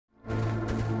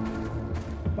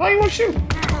Why you want to shoot?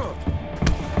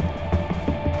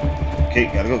 Okay,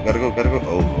 gotta go.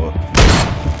 Oh Lord.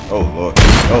 Oh Lord.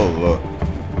 Oh Lord.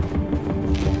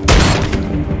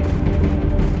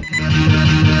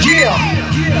 Yeah.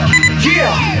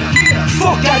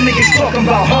 Fuck that niggas talking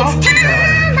about, huh?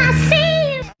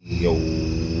 Yo.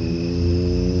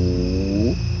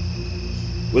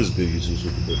 What's good, YouTube?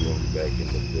 Super good. We'll be back in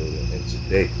the building. And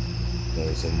today,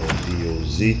 playing some more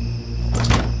DOZ.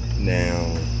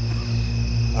 Now,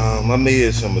 I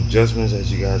made some adjustments, as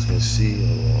you guys can see.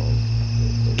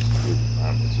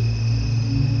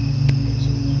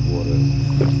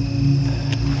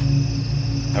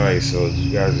 Alright, so as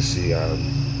you guys can see, I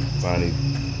finally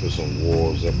put some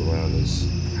walls up around this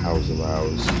house of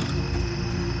ours.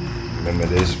 Remember,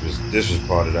 this was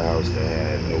part of the house that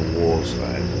had no walls, so I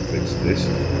had to fix this.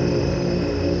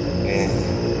 And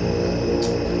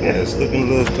yeah, it's looking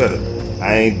a little better.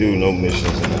 I ain't do no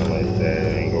missions and nothing like that. I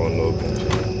ain't going no adventure.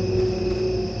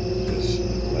 Just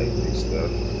lightweight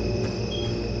stuff.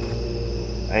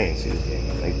 I ain't see this game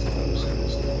at nighttime, so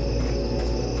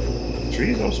the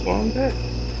trees don't spawn back.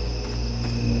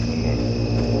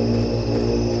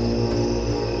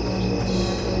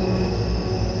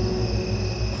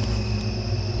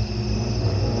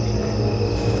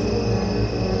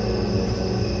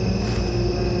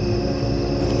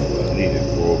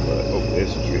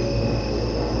 There's a tree.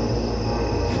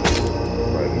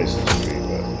 Probably missed the tree,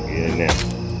 but we'll get in there.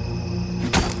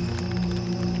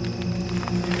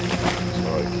 It's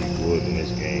hard to keep wood in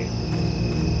this game.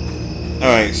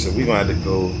 Alright, so we're gonna have to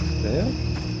go. What the hell?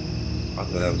 I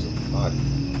thought that was a body.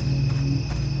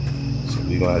 So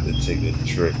we're gonna have to take a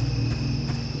trip.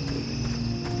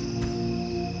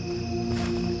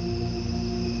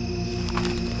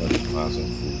 Let's find some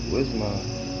food. Where's my...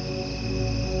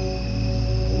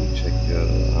 Check the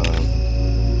other,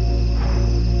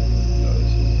 no,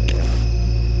 this is there.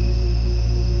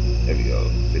 There we go,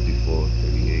 54,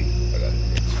 38. I gotta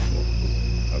get some more food.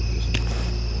 I'll do this one.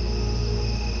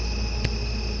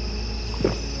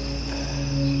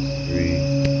 3,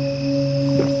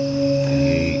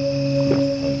 88,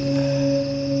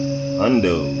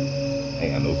 Hundo. I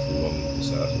ain't got no food on me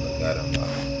besides what I got on my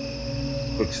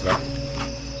quick stop.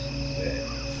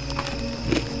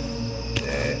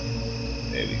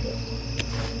 There we go.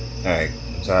 Alright,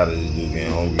 I'm tired of this dude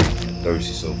getting hungry and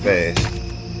thirsty so fast.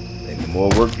 And the more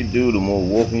work you do, the more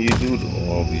walking you do, the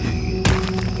more hungry you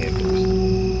get thirsty.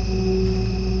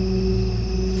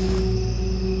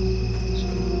 So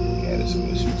we added some of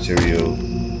this material.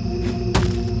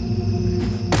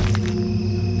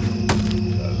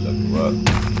 Try to level up.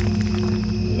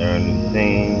 Learn new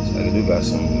things. I do got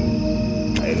some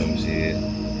items here.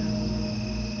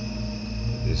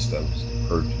 This stuff is to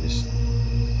purchase.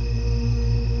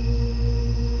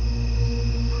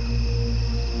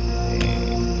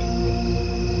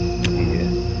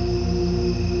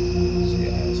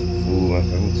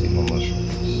 Let me take my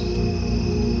mushrooms.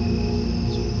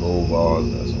 Some gold bars,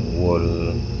 got some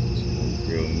water, some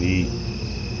grilled meat.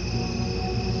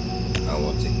 I don't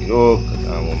want to take it all because I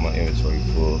don't want my inventory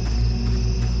full.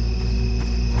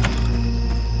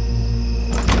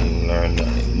 I ain't learned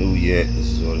nothing new yet. This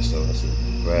is all the stuff I said to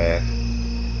grab.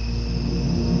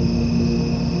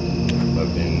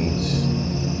 Weapons,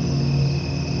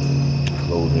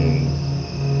 clothing,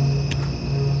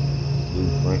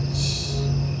 blueprints.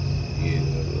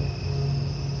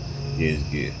 Yeah, it's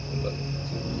good.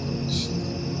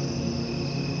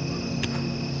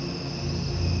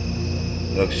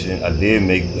 Production. I did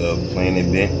make the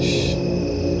planing bench.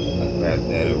 I grabbed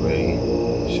that already.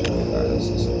 Show you guys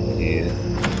this over here.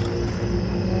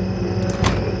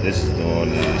 And what this is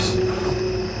doing is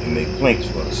to make planks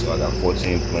for us. So I got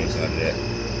 14 planks out of that.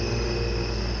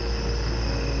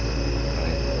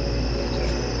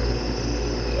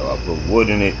 So I put wood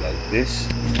in it like this.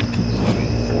 So I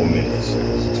get 4 minutes.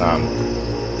 It's a timer.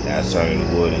 That's turning the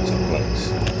wood into planks.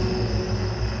 So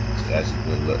that's a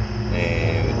good look.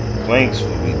 And with the planks,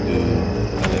 what we do,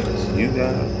 I think it's you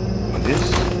guys on this.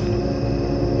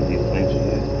 Get planks with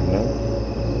that, you know?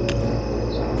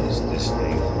 So it's this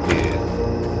thing here.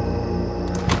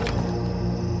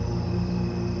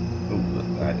 Oh, look,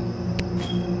 got it.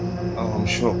 Oh, I'm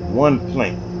short 1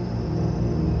 plank.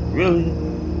 Really?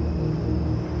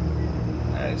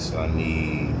 Alright, so I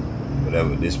need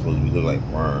whatever. This supposed to look like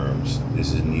worms.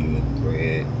 This is needle and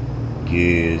thread,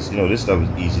 gears. You know, this stuff is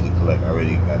easy to collect. I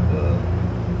already got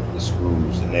the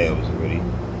screws, the nails already.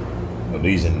 Oh,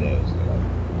 these are nails. They're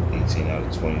like 18 out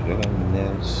of 20. Do I got any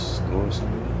nails stored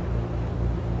somewhere?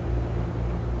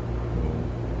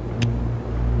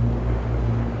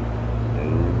 No,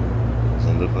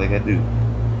 doesn't look like I do.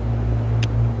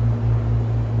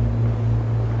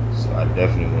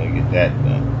 definitely want to get that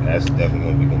done. That's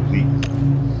definitely going to be complete.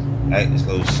 Alright, let's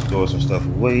go store some stuff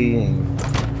away and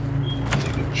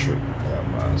take a trip. I got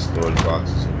my storage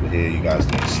boxes over here. You guys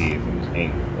can't see it from this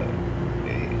angle, but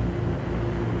yeah.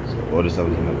 So all this stuff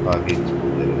is in my pocket. Let's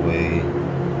put that away.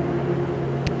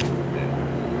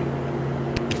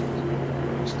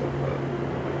 Stuff up.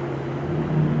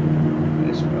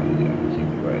 That's probably how to keep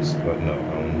the rest. But no, I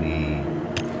don't need.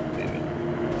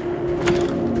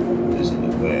 This in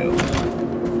the well.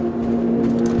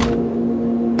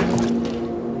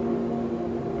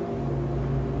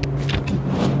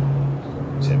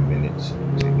 10 minutes.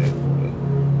 Take that away.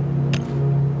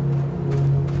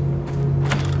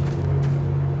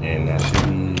 And I should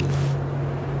be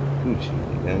Gucci.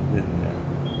 I'm good now.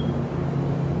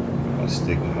 My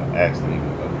stick and my axe need to be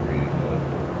upgraded though.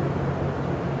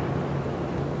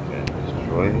 Can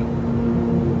destroy it.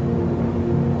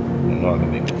 I know I can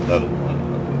make another one.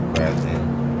 Crafting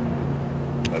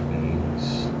weapons.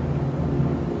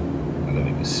 I'm gonna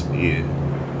make a spear.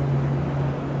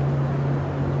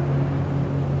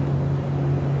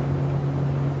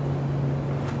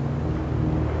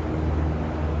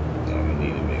 I'm gonna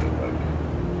need to make a weapon.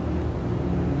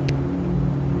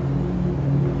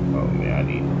 Oh man, I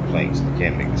need planks. I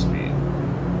can't make a spear.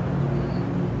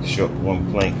 Short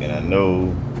one plank, and I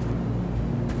know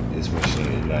this machine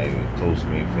is not even close to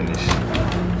being finished.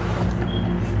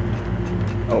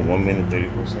 Oh, 1 minute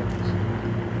 34 seconds.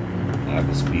 I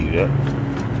can speed it up.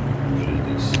 What is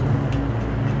this?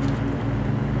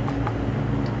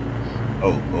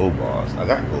 Oh, gold bars. I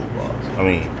got gold bars. I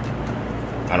mean,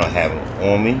 I don't have them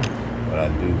on me, but I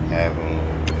do have them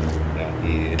out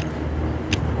here.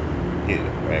 Here,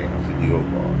 I got 50 gold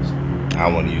bars. I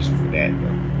want to use them for that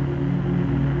though.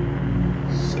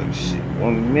 So shit,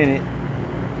 1 minute.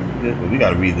 But we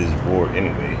gotta read this board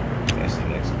anyway. That's the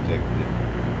next objective.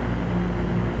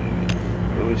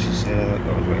 What did she say?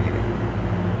 Oh, it's right here.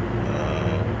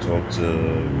 Talk to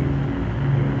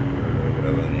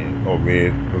whatever her name. Oh,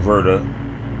 Reverta.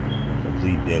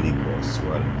 Complete daily quests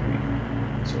 2 out of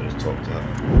 3. So let's talk to her.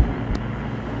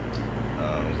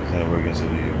 It's a kind of working so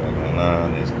we get back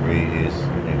online. That's great. Here's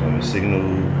incoming signal.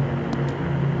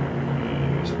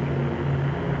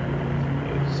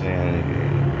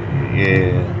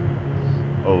 Yeah.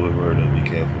 Oh, Reverta, be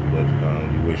careful what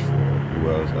you wish for. Who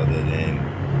else other than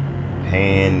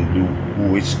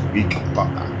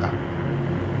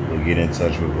will get in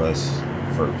touch with us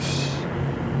first.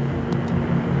 I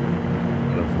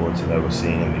look forward to never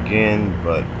seeing him again,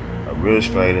 but a real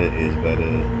strider is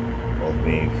better off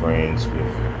being friends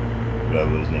with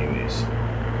whatever his name is,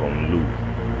 Lu.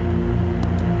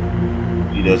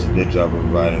 He does a good job of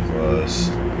providing for us.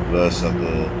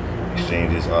 Bloodsucker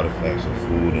exchanges artifacts for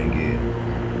food and gear.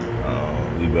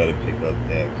 We better pick up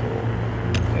that call.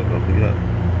 Yeah, go pick it up.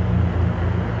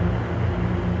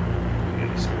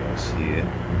 Here.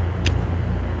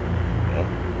 Yeah.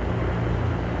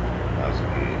 How's it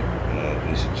good?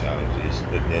 Mission challenges.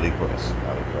 The daily quest.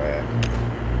 How to craft.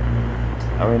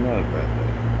 I already know how to craft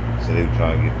that. So they were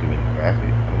trying to get me to craft it.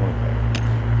 I don't want to craft it.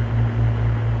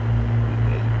 The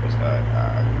daily quest.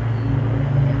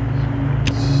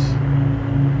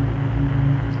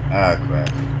 I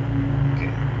craft it.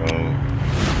 Okay. Boom.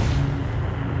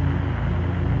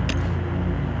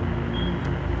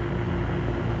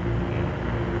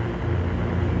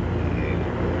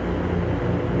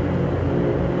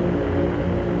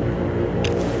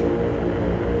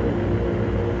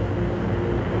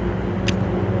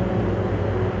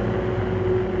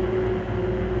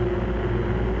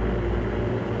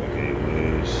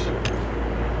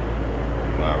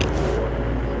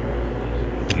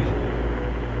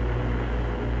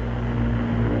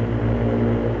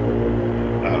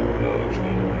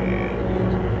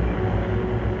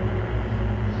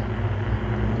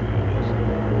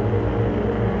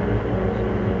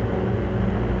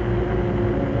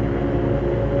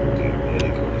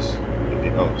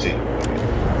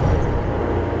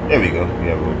 There we go.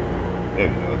 Yeah, well, there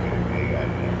we go. Okay, they got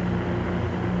it now.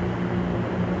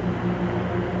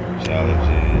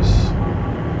 Challenges.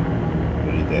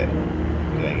 What is that?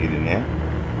 Did I get it now?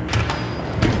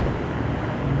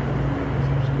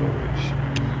 Some storage.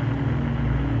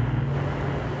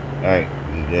 Alright,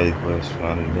 the daily quest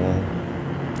finally done.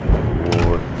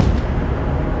 Reward.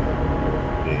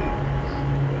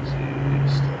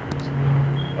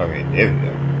 Okay, there we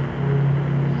go.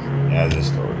 Now the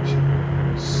storage.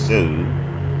 So,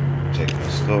 check the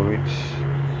storage.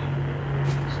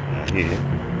 It's not here.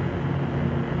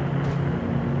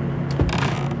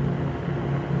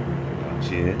 Not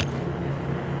here.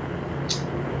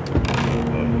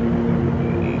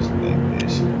 These like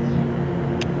this.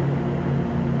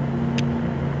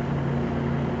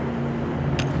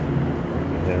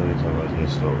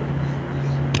 story.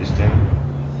 This thing.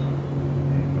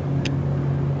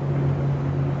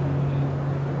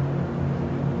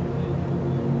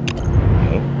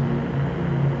 Nope.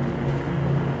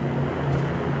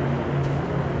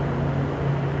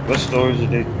 What stories are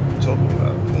they talking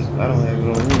about? Because I don't have it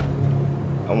on me.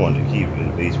 I wanted to keep it in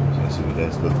the basement and see what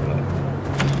that's looking like.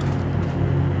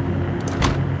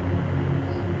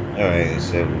 Alright, it's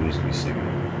several whiskey cigarette.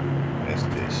 That's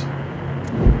this.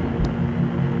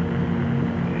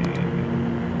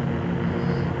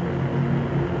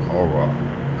 Horror.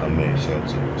 Command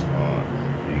shelter. Respond.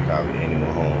 You copy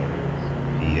anyone home.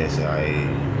 PSIA.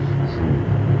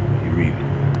 You read me.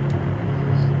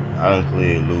 I done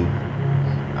cleared loot.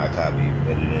 I copy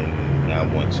better than I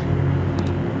want to.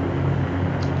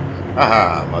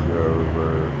 Haha, my girl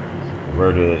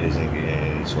Roberta isn't getting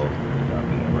any softer. I've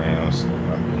been around, so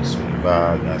I've been swinging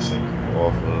by, got some people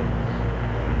offer,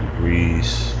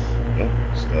 degrees,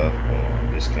 stuff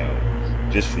on discount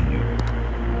just for you.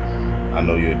 I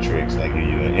know your tricks. I give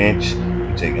you an inch,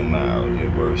 you take a mile. You're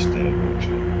worse than a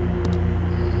vulture.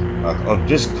 Oh,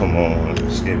 just come on,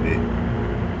 skip it.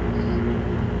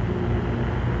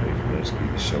 Wait for this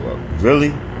to show up.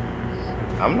 Really?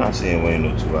 I'm not saying wait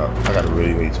no 2 hours. I gotta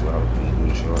really wait 2 hours for this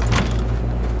blue short.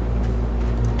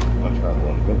 I'm trying to go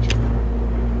on the Vulture.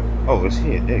 Oh, it's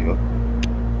here. There you go.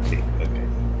 Okay,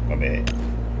 my bad.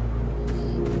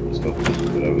 Let's go put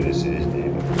whatever this is.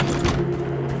 Damn.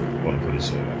 I want to put it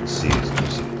so I can see it. So I can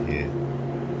see it here.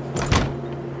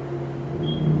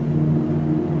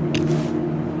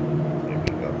 There we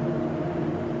go.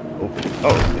 Open.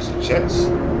 Oh, it's a chest.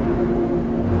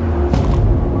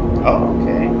 Oh,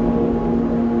 okay.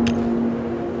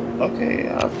 Okay,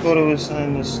 I thought it was something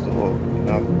in the store. Can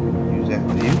I use that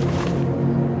for you?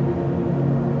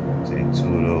 Take 2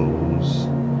 of those.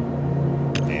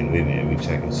 And wait a minute, we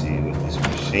check and see what this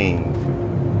machine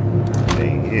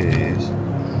thing is.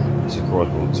 It's a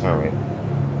crossbow turret.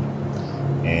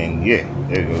 And yeah,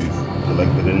 there you go. You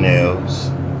collected the nails.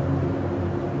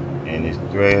 And it's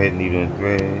thread, needle and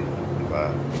thread.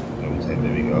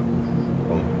 There we go.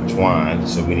 Oh, twine.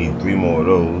 So we need 3 more of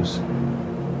those.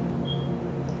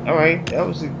 Alright, that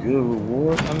was a good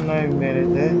reward. I'm not even mad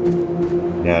at that.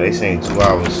 Now they saying 2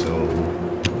 hours, so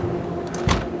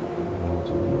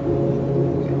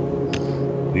okay.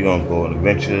 We're gonna go on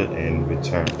adventure and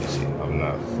return. Let's see, I'm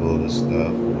not full of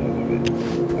stuff.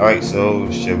 Alright, so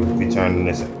should we return in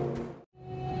this?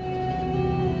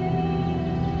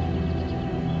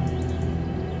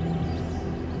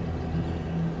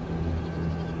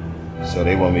 So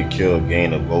they want me to kill a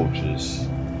gang of vultures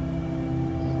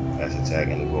that's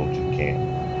attacking the vulture camp.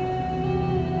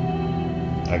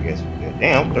 I guess we good.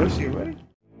 Damn, I'm thirsty already.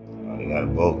 Oh, they got a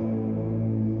boat.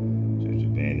 Church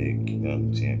abandoned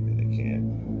camp in the camp.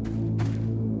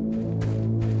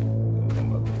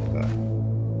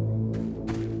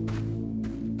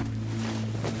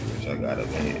 Which I got up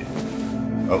in here.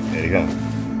 Oh, there you go.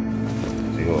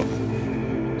 Take off.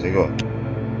 Take off.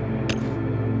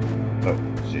 Oh,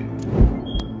 shit.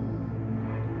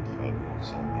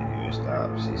 Stop.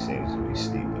 She seems to be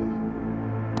sleeping.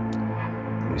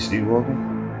 We sleepwalking?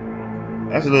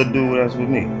 That's a little dude that's with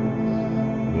me.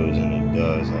 Goes in the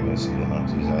dust. I can see the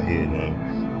hunters. I hear them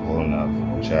calling out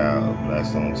for a child.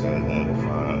 Blackstone tells them to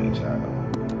find the child.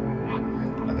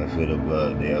 I can feel the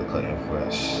blood. They are cutting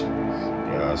flesh.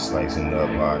 They are slicing the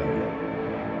body.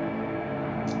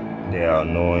 They are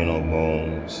gnawing on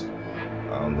bones.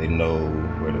 They know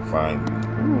where to find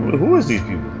you. Who is these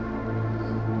people?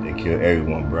 They kill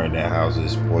everyone, burn their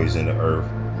houses, poison the earth.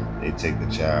 They take the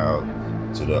child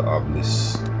to the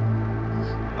obelisk.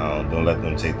 Don't let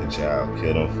them take the child.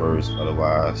 Kill them first,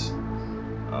 otherwise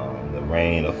the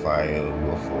rain of fire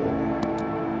will fall.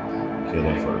 Kill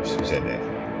them first. Who said that?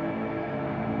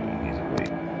 He's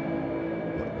awake.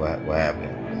 What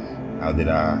happened? How did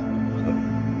I?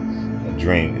 A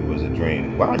dream. It was a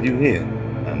dream. Why'd you here?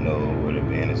 I know where the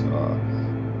bandits are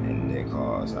in their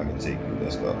cars. I can take you.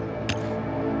 Let's go.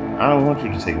 I don't want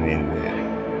you to take me anywhere.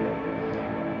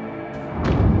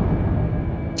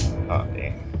 Oh,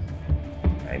 damn.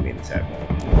 I ain't mean to tap on.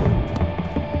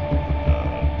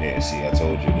 Yeah, see, I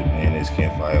told you the bandits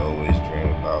campfire always dream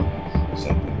about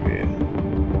something real.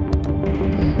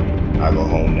 I go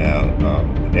home now.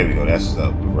 There we go. That's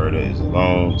up. Roberta is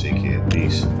alone. Take care of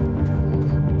peace.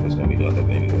 It's gonna be done up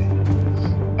anyway.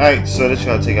 Alright, so let's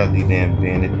try to take out these damn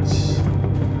bandits.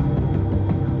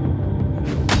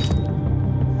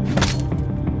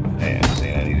 Damn, I'm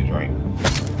saying I need a drink.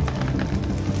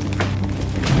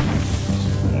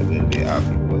 That better be out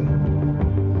boy.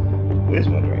 Where's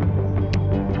my drink?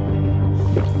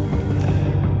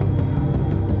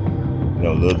 You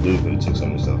know, little dude could have took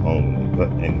some of the stuff home with him.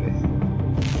 But anyway,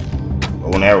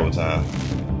 bow and arrow time.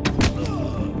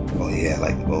 Oh yeah, I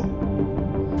like the bow.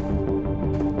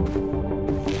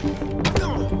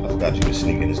 I forgot you could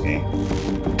sneak in this game.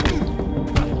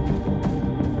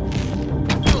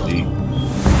 See?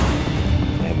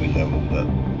 And we leveled up.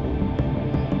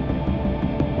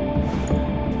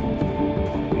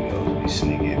 There we go. Be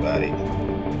sneaky about it.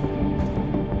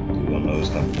 Dude don't know it's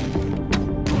coming.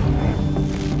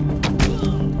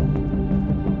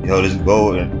 Yo, this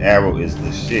bow and arrow is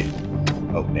the shit.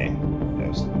 Oh damn, that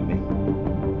was me.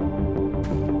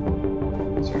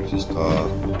 Search this car.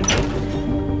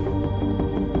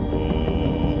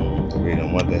 We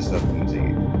don't want that stuff.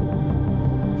 Continue.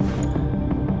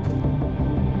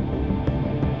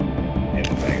 And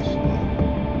the bag is full.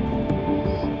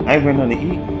 I ain't bring nothing to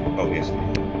eat. Oh yes.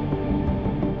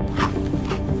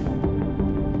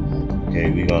 Okay,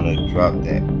 we're gonna drop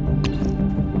that.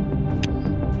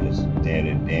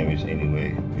 Standard damage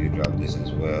anyway. We drop this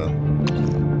as well.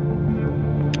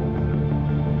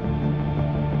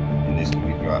 And this can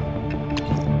be dropped.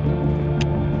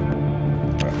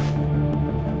 Right.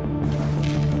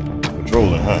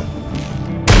 Patrolling, huh?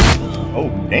 Oh,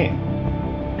 damn.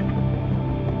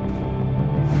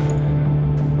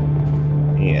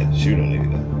 He had to shoot a nigga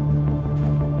though.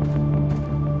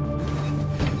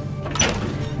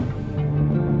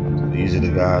 So these are the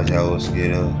guys y'all was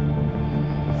scared of.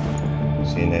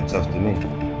 Seeing that tough to me.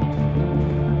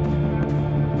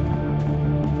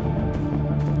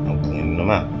 I'm cleaning them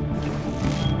out.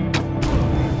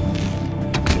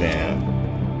 Damn.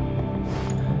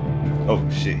 Oh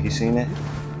shit, he seen that?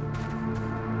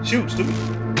 Shoot, stupid.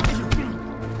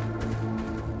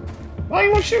 Why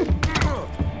you wanna shoot?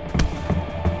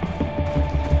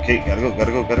 Okay, gotta go.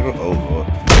 Oh lord.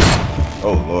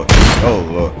 Oh lord. Oh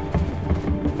lord.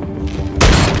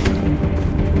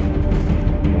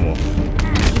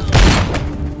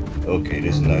 Okay,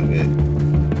 this is not good.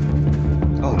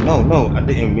 Oh, no, I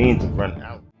didn't mean to run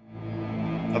out.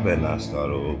 I better not start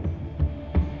over.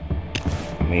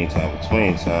 Meantime,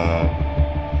 between time.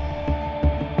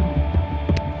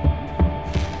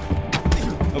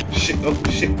 Oh, shit.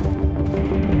 Okay,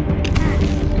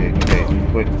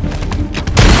 quick.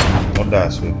 Don't die,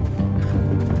 sweet.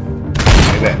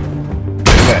 Fight back.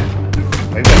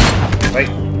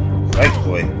 Fight,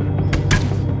 boy.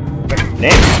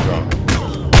 Damn, you're strong.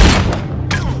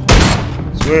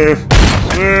 Swerve.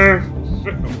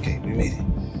 Okay, we made it.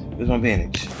 Where's my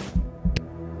bandage?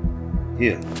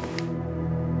 Here.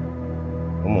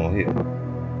 Come on, here.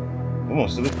 Come on,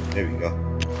 silly. There we go.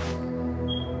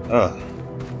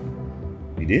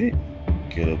 We did it.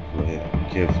 Kill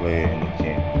flare in the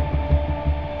camp.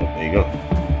 Oh, there you go.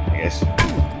 I guess.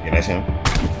 Yeah, that's him.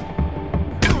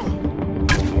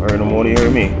 I hurt him more than he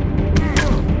hurt me.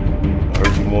 I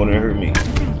hurt you more than it hurt me.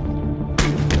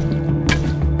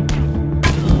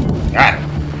 Got it.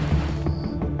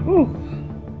 Whew.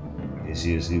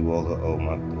 See Walker. Oh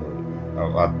my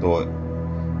god. I thought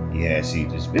he had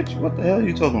seizures. Bitch, what the hell are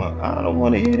you talking about? I don't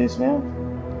want to hear this now.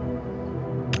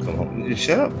 Come on, just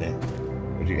shut up then.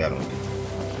 What you got on me?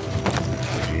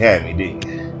 But you had me, didn't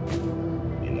you?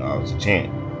 You know I was a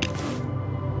champ.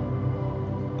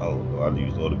 Oh, I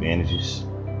used all the bandages.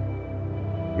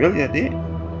 Really, I did.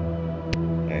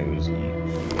 It was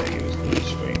good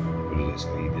strength. What is this? I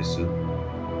eat this too.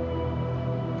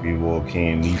 Pre-war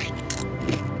canned meat.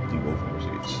 Do both of those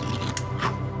shits.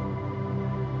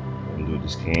 I'm gonna do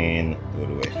this can, throw it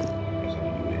away. That's how I'm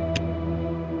gonna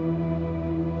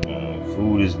do it.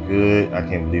 Food is good. I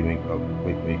can't believe it. Oh,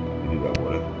 wait. We do got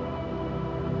water.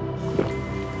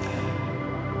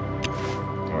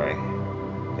 Alright.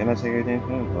 Didn't I take everything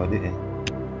from him? No, I didn't.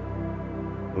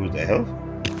 What was that, health?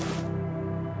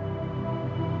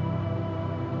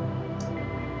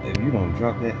 If you don't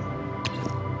drop that.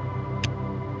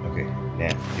 Okay,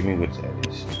 now give me what that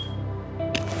is.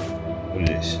 What is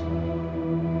this?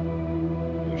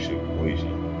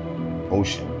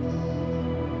 Potion.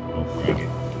 Don't drink it.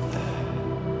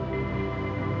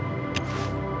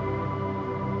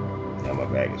 Now my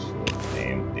bag is full.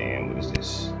 Damn, what is this?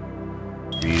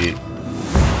 Read it.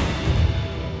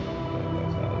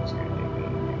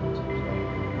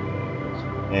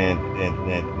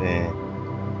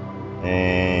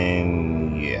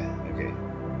 And yeah, okay.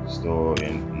 Store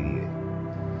in PDF.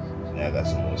 So now I got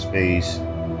some more space.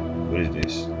 What is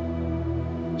this?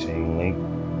 Chain link.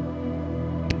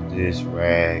 What is this?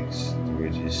 Rags,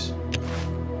 bridges.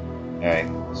 Alright,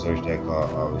 search that car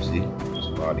obviously. There's a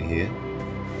body here.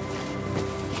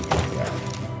 Got it.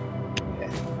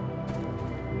 Yeah.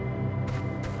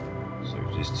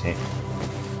 Search this tent.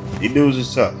 These dudes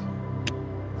is tough.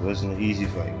 It wasn't an easy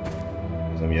fight.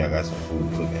 Some of y'all got some food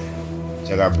cooking.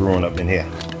 Check out brewing up in here.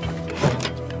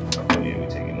 Oh yeah, we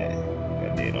taking that.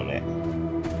 Got dead on that.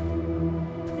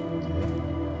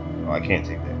 Oh, I can't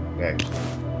take that back.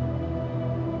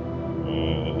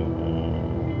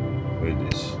 What is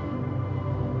this?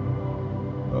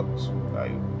 Oh,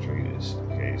 valuable traders.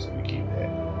 Okay, so we keep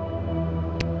that.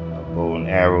 A bow and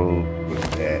arrow. Put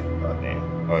that. Oh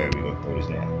damn. Oh yeah, we gonna throw this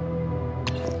down.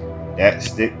 That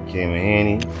stick came in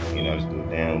handy. You know, just do it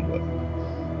down, but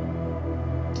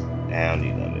I don't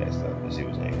need none of that stuff. Let's see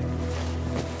what's in here.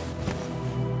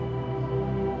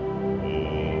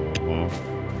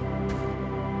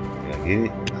 Did I get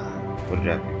it? What did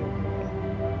I pick up?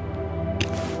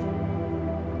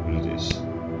 What is this?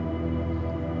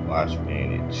 Watch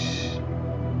bandage.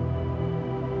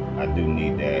 I do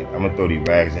need that. I'm gonna throw these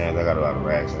rags down. I got a lot of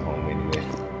rags at home anyway.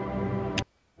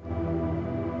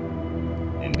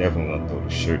 And definitely gonna throw the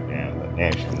shirt down. But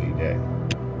damn sure need that.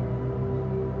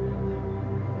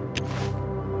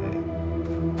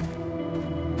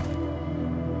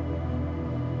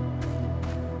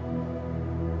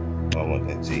 I want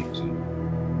that tape too.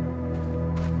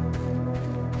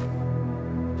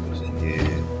 What's in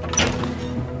here?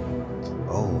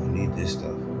 Oh, I need this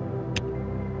stuff.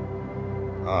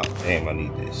 Ah, damn, I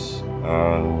need this.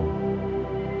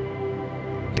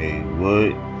 Okay,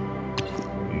 wood.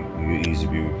 You can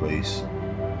easily be replaced.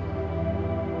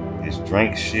 This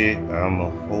drink shit, I'ma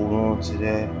hold on to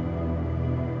that.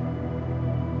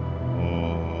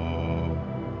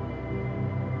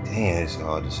 Damn, it's a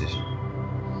hard decision.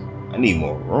 I need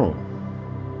more room.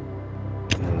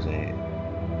 You know what I'm saying?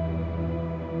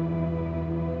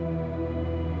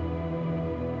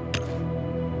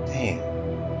 Damn.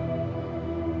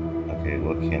 Okay,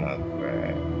 what can I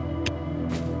grab?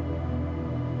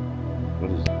 What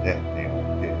is that thing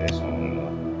right there? That's on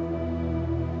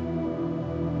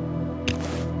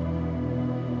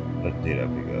what did I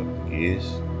pick up? The gears?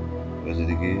 Was it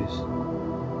the gears?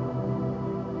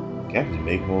 Can I just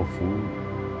make more food?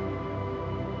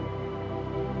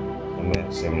 I'm at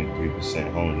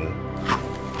 73% hunger.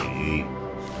 88,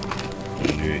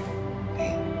 100.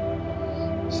 Damn.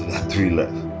 So got 3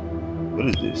 left. What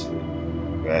is this?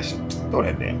 Ration. Throw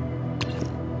that down.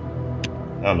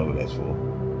 I don't know what that's for.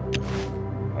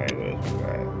 Alright, what else we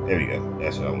got? There we go.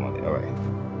 That's what I wanted. Alright.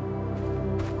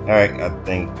 Alright, I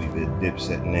think we did dip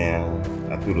set now.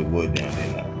 I threw the wood down,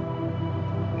 didn't I?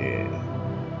 Yeah.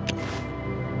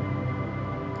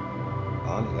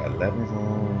 Oh, I got 11.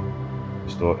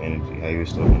 Restore energy. How you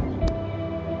restore energy?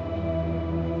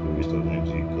 You restore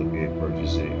energy. Cook it,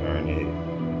 purchase it, earn it.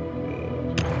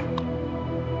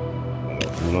 I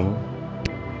got food on them.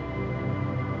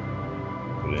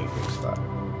 Put it in a quick spot.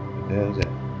 What the hell is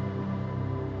that?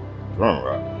 Drum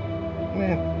rock.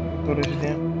 Man, throw this shit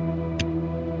down.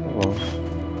 Hold on.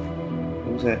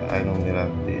 What was that item that I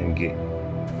didn't get?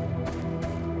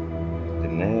 The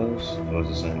nails? Or was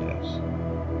it something else?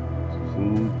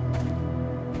 Food.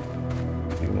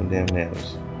 Give me them damn nails.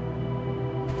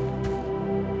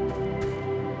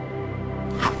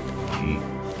 Eat.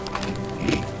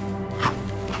 Get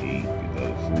the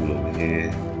other food over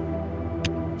here.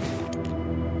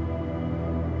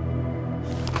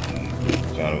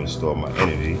 Trying to restore my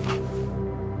energy.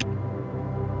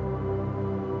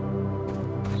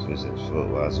 So it's full.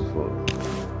 Why is it full?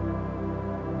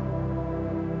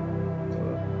 So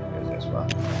I guess that's why.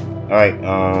 Alright,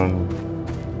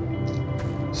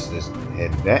 let's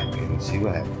head back and see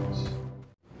what happens.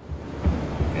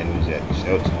 Enemies at the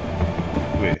shelter.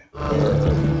 Where?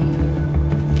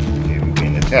 Okay, we're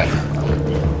getting attacked.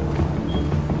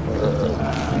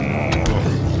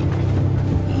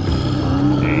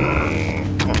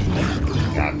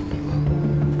 Got it.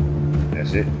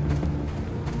 That's it.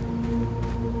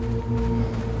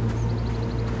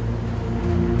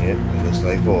 Yep, it looks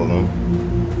like all of them.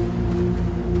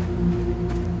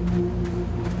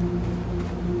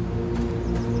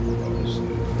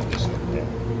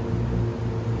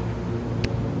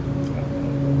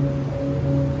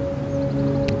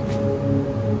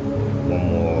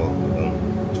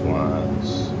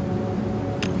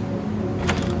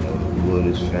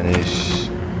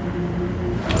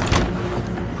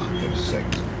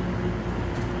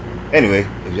 Anyway,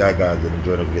 if y'all guys did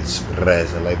enjoy, don't forget to smash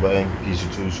that like button. Peace, you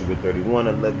too, Sugar 31.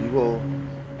 I love you all,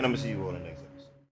 and I'm gonna see you all.